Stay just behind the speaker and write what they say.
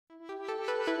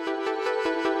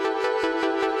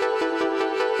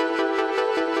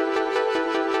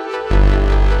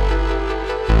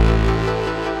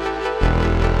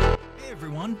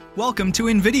Welcome to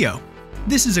InVideo.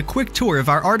 This is a quick tour of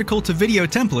our article to video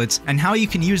templates and how you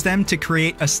can use them to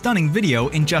create a stunning video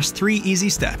in just 3 easy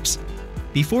steps.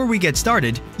 Before we get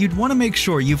started, you'd want to make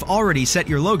sure you've already set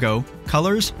your logo,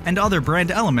 colors, and other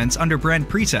brand elements under brand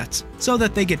presets so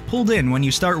that they get pulled in when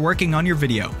you start working on your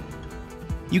video.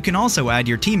 You can also add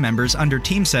your team members under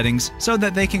team settings so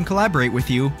that they can collaborate with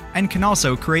you and can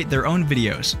also create their own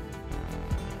videos.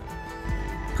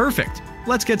 Perfect!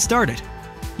 Let's get started.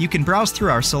 You can browse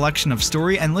through our selection of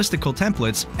story and listicle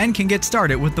templates and can get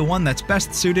started with the one that's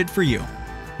best suited for you.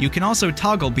 You can also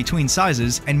toggle between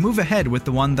sizes and move ahead with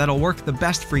the one that'll work the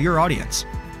best for your audience.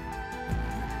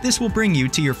 This will bring you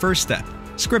to your first step,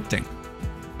 scripting.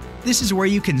 This is where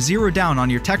you can zero down on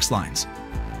your text lines.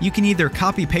 You can either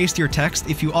copy-paste your text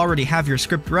if you already have your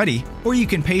script ready, or you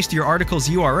can paste your article's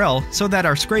URL so that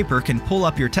our scraper can pull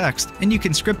up your text and you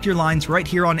can script your lines right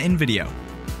here on InVideo.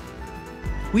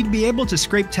 We'd be able to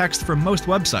scrape text from most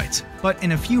websites, but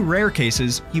in a few rare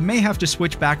cases, you may have to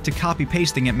switch back to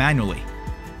copy-pasting it manually.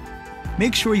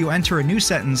 Make sure you enter a new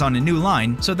sentence on a new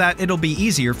line so that it'll be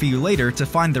easier for you later to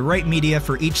find the right media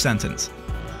for each sentence.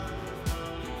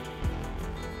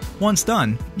 Once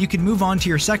done, you can move on to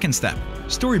your second step,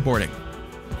 storyboarding.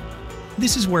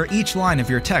 This is where each line of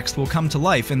your text will come to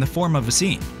life in the form of a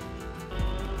scene.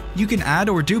 You can add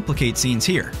or duplicate scenes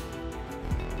here,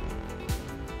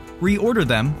 reorder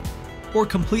them, or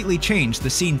completely change the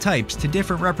scene types to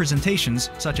different representations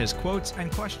such as quotes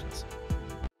and questions.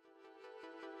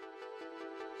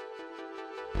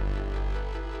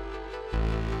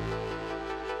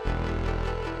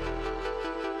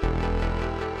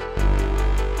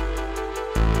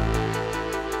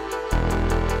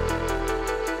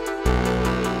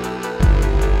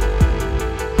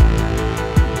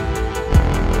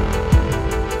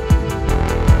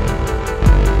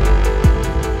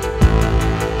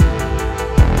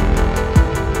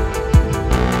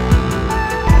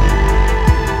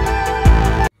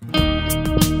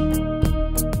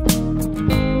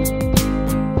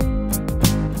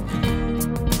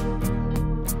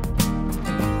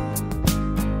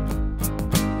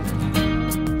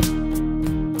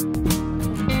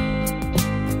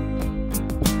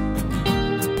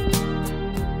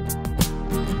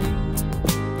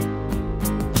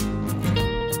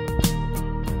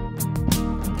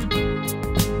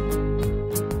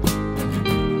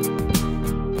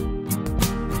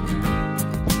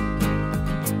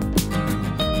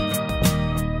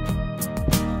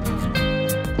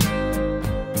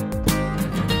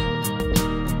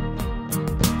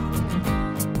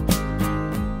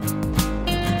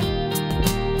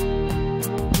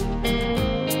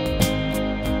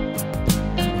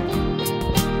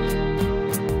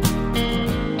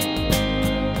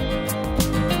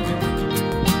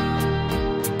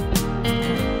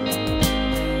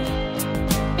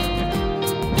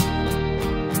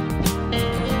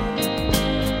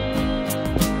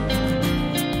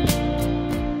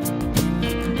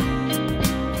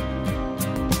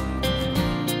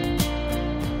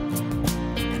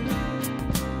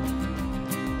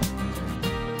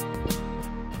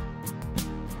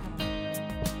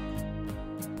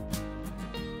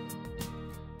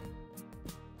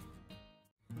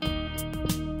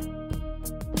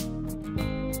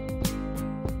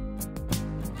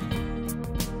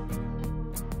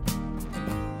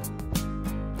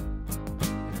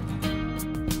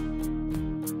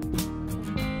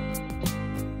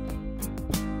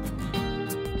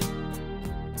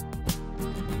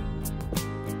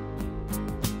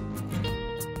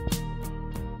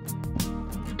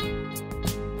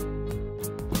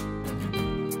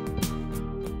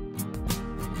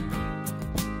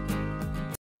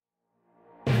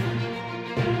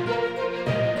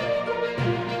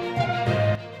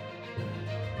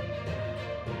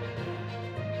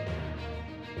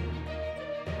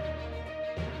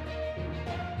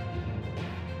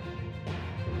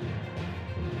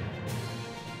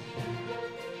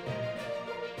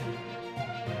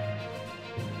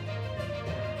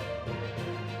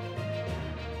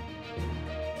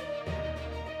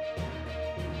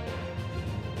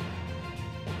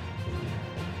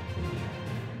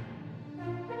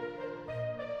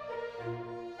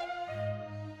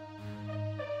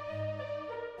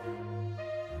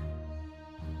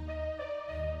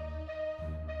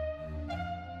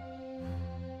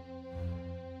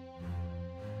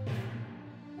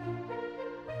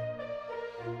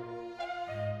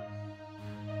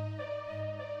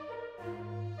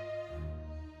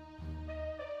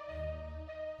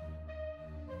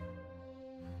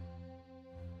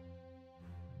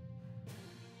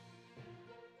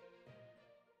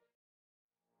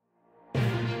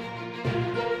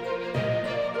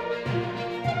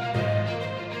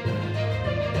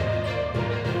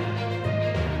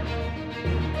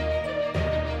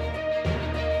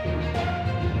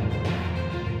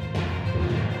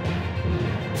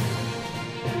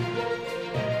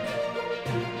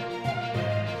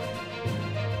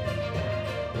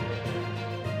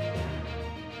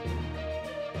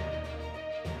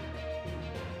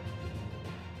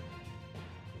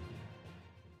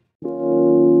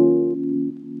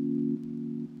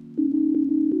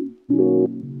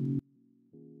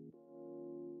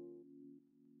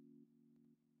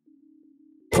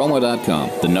 Promo.com,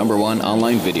 the #1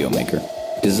 online video maker.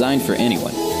 Designed for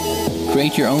anyone.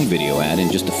 Create your own video ad in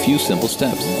just a few simple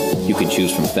steps. You can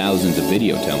choose from thousands of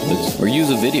video templates, or use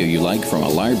a video you like from a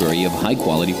library of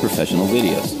high-quality professional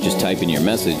videos. Just type in your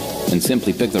message, and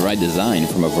simply pick the right design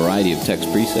from a variety of text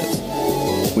presets.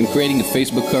 When creating a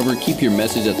Facebook cover, keep your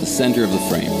message at the center of the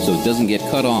frame, so it doesn't get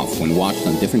cut off when watched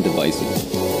on different devices.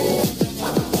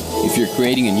 If you're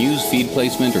creating a news feed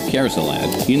placement or carousel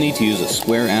ad, you need to use a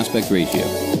square aspect ratio.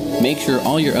 Make sure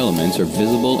all your elements are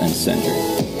visible and centered.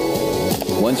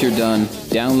 Once you're done,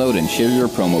 download and share your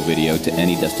promo video to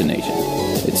any destination.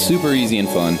 It's super easy and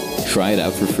fun. Try it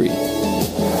out for free.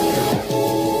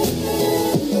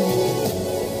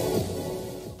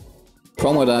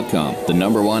 Promo.com, the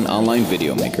 #1 online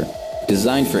video maker.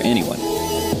 Designed for anyone.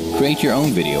 Create your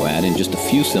own video ad in just a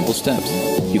few simple steps.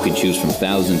 You can choose from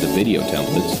thousands of video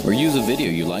templates, or use a video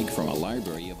you like from a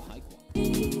library of